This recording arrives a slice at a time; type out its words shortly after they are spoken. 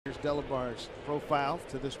Here's Delabar's profile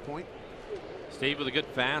to this point. Steve with a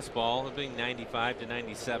good fastball, being 95 to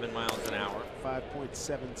 97 miles an hour.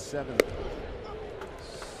 5.77.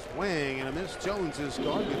 Swing and a miss. Jones is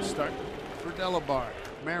gone. Good start for Delabar.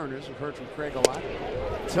 Mariners, have heard from Craig a lot.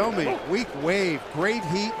 Tell me, weak wave. Great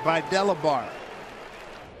heat by Delabar.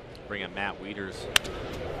 Bring in Matt Wieters.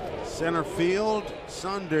 Center field,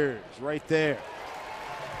 Saunders right there.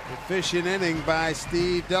 Efficient inning by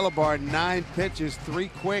Steve Delabar. 9 pitches, 3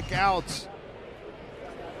 quick outs.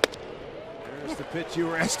 There's the pitch you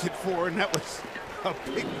were asking for, and that was a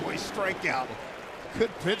big boy strikeout.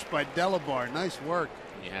 Good pitch by Delabar. Nice work.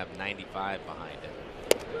 You have 95 behind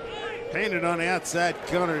it. Painted on the outside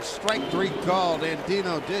corner. Strike 3 called.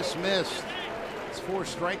 Andino dismissed. It's 4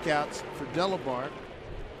 strikeouts for Delabar.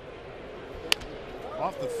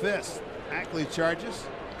 Off the fist. Ackley charges.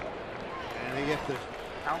 And they get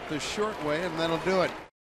out the short way, and that'll do it.